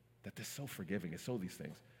 That they're so forgiving, it's so these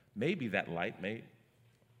things. Maybe that light may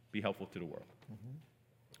be helpful to the world.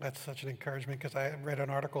 That's such an encouragement, because I read an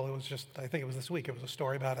article, I think it was this week, it was a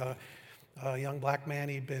story about a young black man.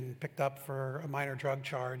 He'd been picked up for a minor drug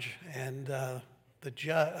charge, and the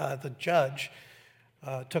judge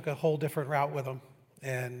took a whole different route with him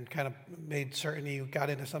and kind of made certain he got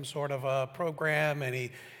into some sort of a program, and he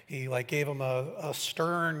gave him a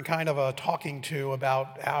stern kind of a talking to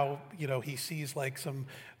about how, he sees some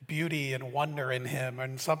beauty and wonder in him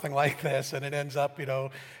and something like this, and it ends up,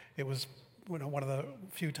 it was one of the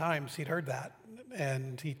few times he'd heard that,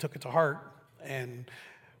 and he took it to heart and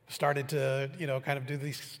started to, kind of do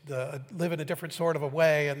live in a different sort of a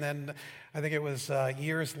way. And then I think it was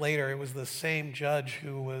years later, it was the same judge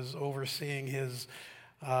who was overseeing his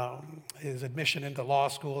admission into law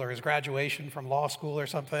school, or his graduation from law school or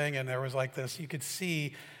something. And there was this, you could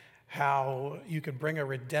see how you could bring a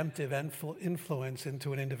redemptive influence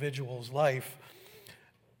into an individual's life.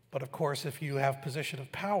 But of course, if you have position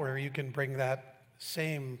of power, you can bring that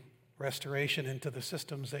same restoration into the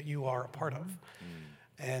systems that you are a part of.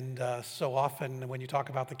 And so often when you talk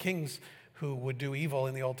about the kings who would do evil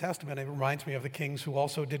in the Old Testament, it reminds me of the kings who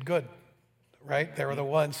also did good, right? They were the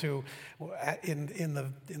ones who, in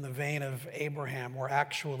the vein of Abraham, were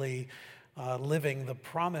actually living the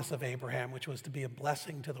promise of Abraham, which was to be a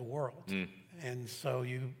blessing to the world. And so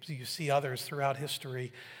you see others throughout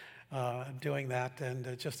history doing that,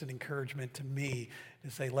 and just an encouragement to me to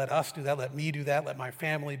say, let us do that, let me do that, let my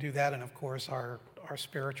family do that, and of course our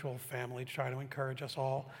spiritual family, to try to encourage us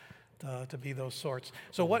all to be those sorts.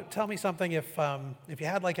 So tell me something if you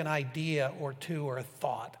had like an idea or two or a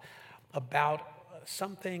thought about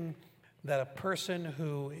something that a person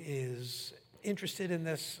who is interested in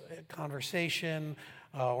this conversation,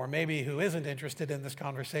 or maybe who isn't interested in this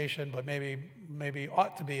conversation, but maybe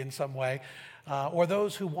ought to be in some way, or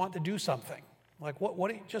those who want to do something. Like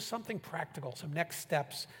just something practical, some next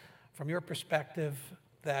steps from your perspective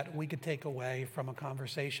that we could take away from a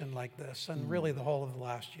conversation like this, and really the whole of the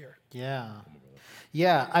last year.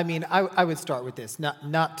 Yeah. I mean, I would start with this,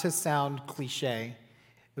 not to sound cliche,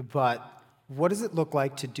 but what does it look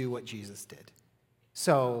like to do what Jesus did?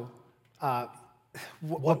 So,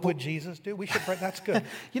 what would Jesus do? That's good.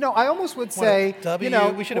 I almost would say,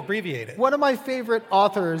 we should abbreviate it. One of my favorite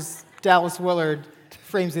authors, Dallas Willard,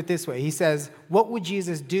 frames it this way. He says, what would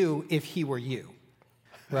Jesus do if he were you?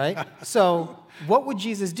 Right? So, what would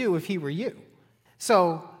Jesus do if he were you?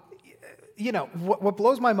 So, what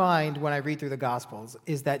blows my mind when I read through the Gospels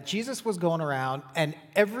is that Jesus was going around and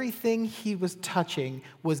everything he was touching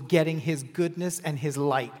was getting his goodness and his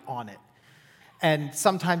light on it. And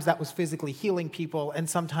sometimes that was physically healing people, and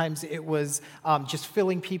sometimes it was just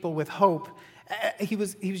filling people with hope. He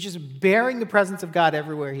was just bearing the presence of God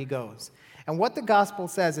everywhere he goes. And what the gospel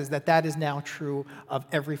says is that is now true of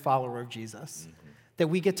every follower of Jesus, that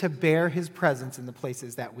we get to bear his presence in the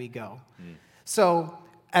places that we go. So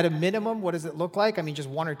at a minimum, what does it look like? I mean, just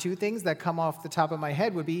one or two things that come off the top of my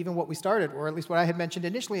head would be even what we started, or at least what I had mentioned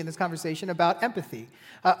initially in this conversation about empathy,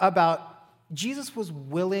 about Jesus was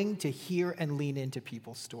willing to hear and lean into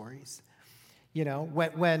people's stories.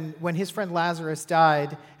 When his friend Lazarus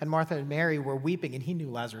died and Martha and Mary were weeping and he knew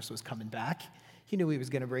Lazarus was coming back, he knew he was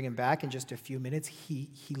going to bring him back in just a few minutes, he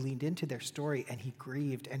leaned into their story and he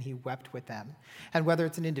grieved and he wept with them. And whether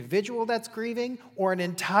it's an individual that's grieving or an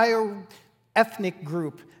entire ethnic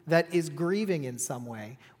group that is grieving in some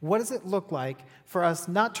way, what does it look like for us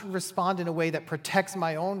not to respond in a way that protects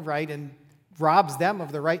my own right and robs them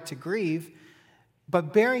of the right to grieve,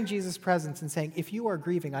 but bearing Jesus' presence and saying, if you are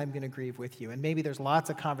grieving, I'm going to grieve with you. And maybe there's lots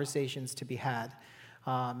of conversations to be had.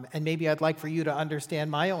 And maybe I'd like for you to understand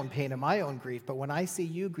my own pain and my own grief. But when I see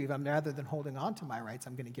you grieve, rather than holding on to my rights,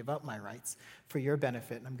 I'm going to give up my rights for your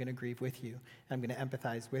benefit. And I'm going to grieve with you. And I'm going to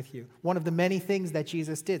empathize with you. One of the many things that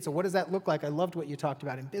Jesus did. So what does that look like? I loved what you talked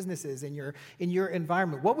about in businesses, in your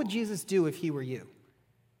environment. What would Jesus do if he were you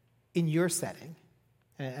in your setting?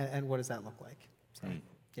 And what does that look like? So,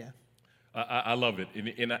 yeah. I love it.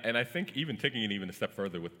 And I think even taking it even a step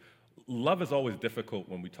further with love is always difficult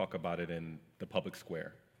when we talk about it in the public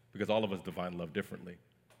square because all of us define love differently.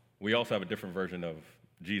 We also have a different version of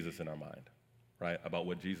Jesus in our mind, right, about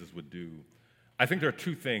what Jesus would do. I think there are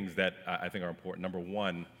two things that I think are important. Number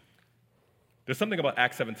one, there's something about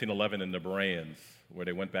Acts 17:11 in the Bereans where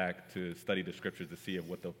they went back to study the scriptures to see if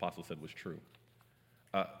what the apostle said was true.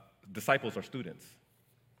 Disciples are students.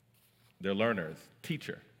 They're learners.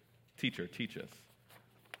 Teacher, teach us.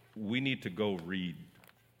 We need to go read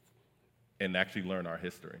and actually learn our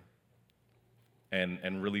history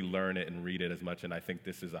and really learn it and read it as much. And I think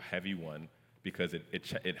this is a heavy one because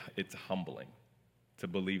it's humbling to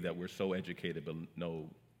believe that we're so educated but know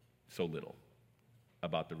so little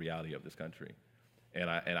about the reality of this country. And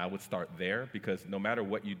I would start there because no matter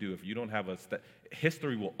what you do, if you don't have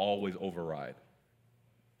history will always override.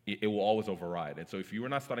 It will always override. And so if you are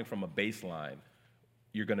not starting from a baseline,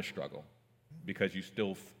 you're going to struggle because you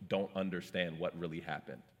still don't understand what really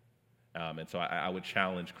happened. And so I would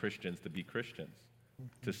challenge Christians to be Christians,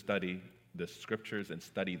 to study the scriptures and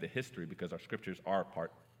study the history because our scriptures are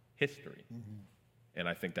part history. And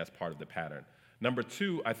I think that's part of the pattern. Number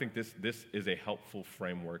two, I think this is a helpful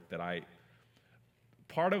framework that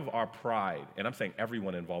part of our pride, and I'm saying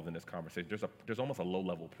everyone involved in this conversation, there's almost a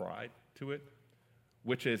low-level pride to it,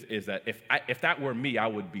 which is that if that were me, I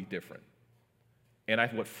would be different. And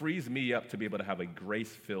what frees me up to be able to have a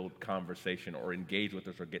grace-filled conversation or engage with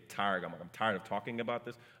this or get tired, I'm tired of talking about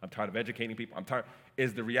this, I'm tired of educating people, I'm tired,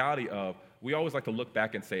 is the reality of, we always like to look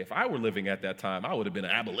back and say, if I were living at that time, I would have been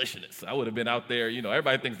an abolitionist. I would have been out there,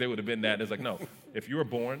 everybody thinks they would have been that. And it's like, no, if you were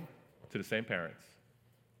born to the same parents,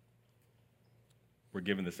 were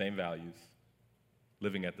given the same values,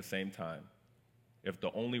 living at the same time, if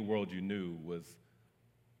the only world you knew was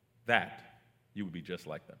that, you would be just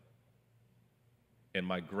like them. And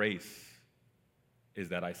my grace is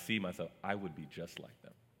that I see myself, I would be just like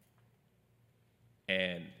them.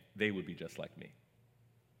 And they would be just like me.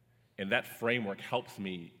 And that framework helps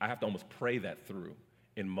me. I have to almost pray that through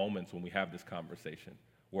in moments when we have this conversation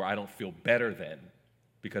where I don't feel better than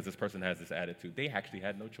because this person has this attitude. They actually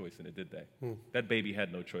had no choice in it, did they? That baby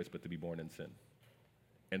had no choice but to be born in sin.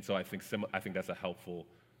 And so I think that's a helpful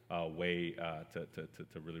way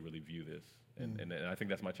to really view this. And I think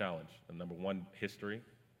that's my challenge. And number one, history,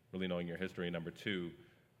 really knowing your history. And number two,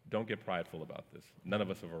 don't get prideful about this. None of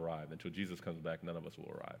us have arrived. Until Jesus comes back, none of us will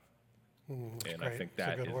arrive. And great. I think That's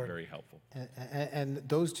a that good is word. very helpful. And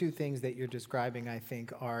those two things that you're describing, I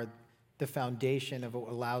think, are the foundation of what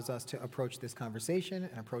allows us to approach this conversation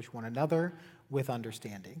and approach one another with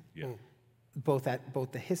understanding. Yeah. Both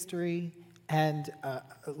the history and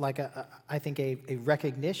I think a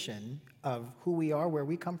recognition of who we are, where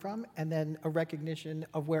we come from, and then a recognition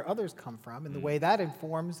of where others come from and the way that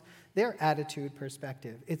informs their attitude,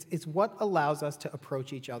 perspective. It's what allows us to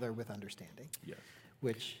approach each other with understanding. Yes.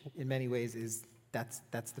 Which in many ways that's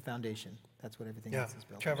the foundation. That's what everything Yeah, else is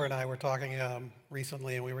built on. Trevor and I were talking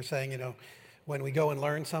recently, and we were saying, when we go and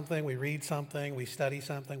learn something, we read something, we study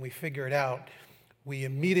something, we figure it out, we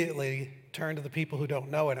immediately turn to the people who don't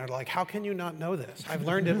know it and are like, how can you not know this? I've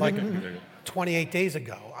learned it like 28 days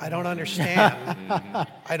ago. I don't understand.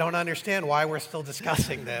 I don't understand why we're still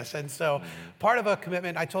discussing this. And so part of a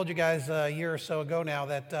commitment, I told you guys a year or so ago now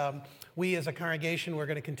that we as a congregation, we're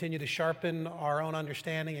going to continue to sharpen our own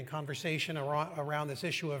understanding and conversation around this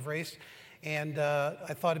issue of race. And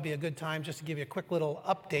I thought it'd be a good time just to give you a quick little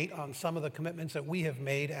update on some of the commitments that we have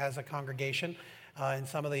made as a congregation and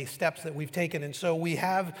some of the steps that we've taken. And so we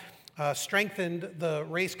have strengthened the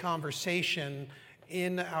race conversation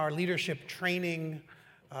in our leadership training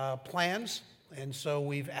plans. And so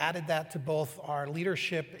we've added that to both our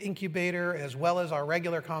leadership incubator as well as our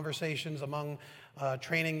regular conversations among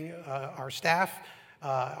training our staff,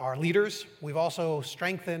 our leaders. We've also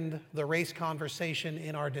strengthened the race conversation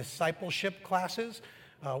in our discipleship classes,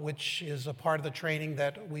 which is a part of the training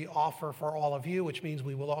that we offer for all of you, which means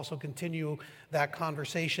we will also continue that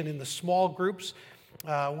conversation in the small groups.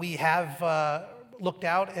 We have looked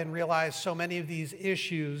out and realized so many of these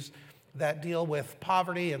issues that deal with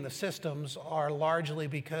poverty and the systems are largely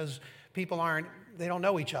because people they don't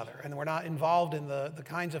know each other, and we're not involved in the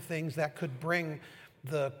kinds of things that could bring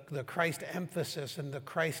the Christ emphasis and the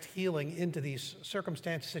Christ healing into these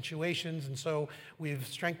circumstance situations. And so we've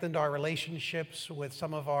strengthened our relationships with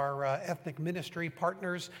some of our ethnic ministry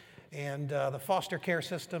partners and the foster care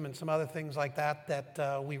system and some other things like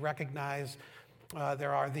that we recognize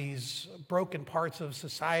there are these broken parts of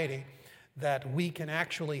society that we can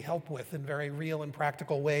actually help with in very real and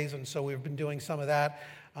practical ways. And so we've been doing some of that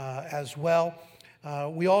as well.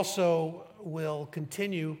 We also will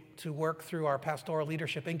continue to work through our pastoral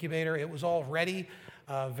leadership incubator. It was already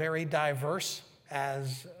very diverse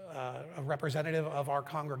as a representative of our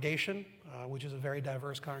congregation, which is a very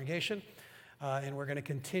diverse congregation. And we're going to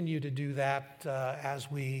continue to do that as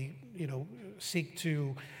we, seek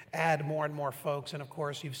to add more and more folks. And of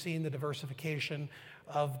course, you've seen the diversification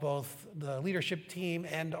of both the leadership team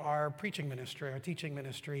and our preaching ministry, our teaching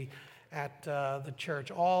ministry at the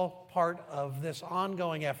church, all part of this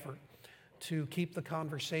ongoing effort to keep the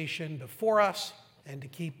conversation before us and to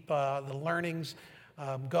keep the learnings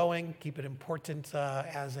going, keep it important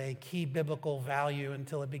as a key biblical value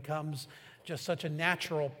until it becomes just such a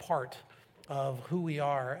natural part of who we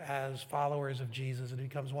are as followers of Jesus. It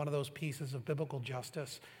becomes one of those pieces of biblical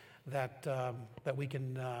justice that we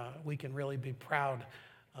can really be proud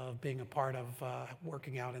of being a part of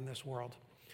working out in this world.